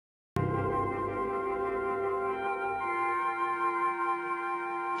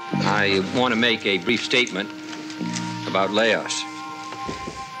I want to make a brief statement about Laos.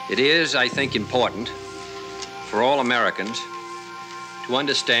 It is, I think, important for all Americans to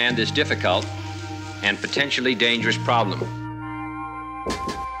understand this difficult and potentially dangerous problem.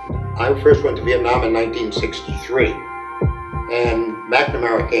 I first went to Vietnam in 1963, and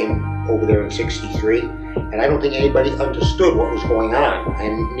McNamara came over there in 63, and I don't think anybody understood what was going on,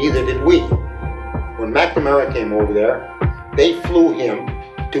 and neither did we. When McNamara came over there, they flew him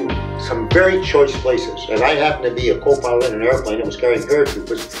to some very choice places, and I happened to be a co-pilot in an airplane that was carrying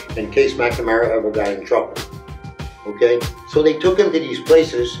paratroopers in case McNamara ever got in trouble. Okay, so they took him to these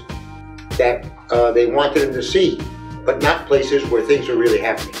places that they wanted him to see, but not places where things were really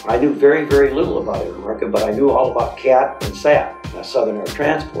happening. I knew very, very little about Air America, but I knew all about CAT and SAT, Southern Air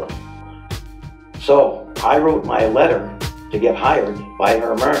Transport. So I wrote my letter to get hired by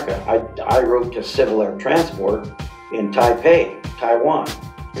Air America. I wrote to Civil Air Transport in Taipei, Taiwan.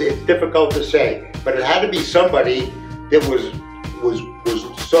 It's difficult to say, but it had to be somebody that was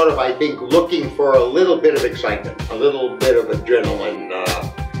sort of, I think, looking for a little bit of excitement, a little bit of adrenaline,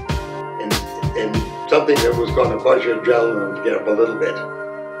 and something that was going to cause your adrenaline to get up a little bit.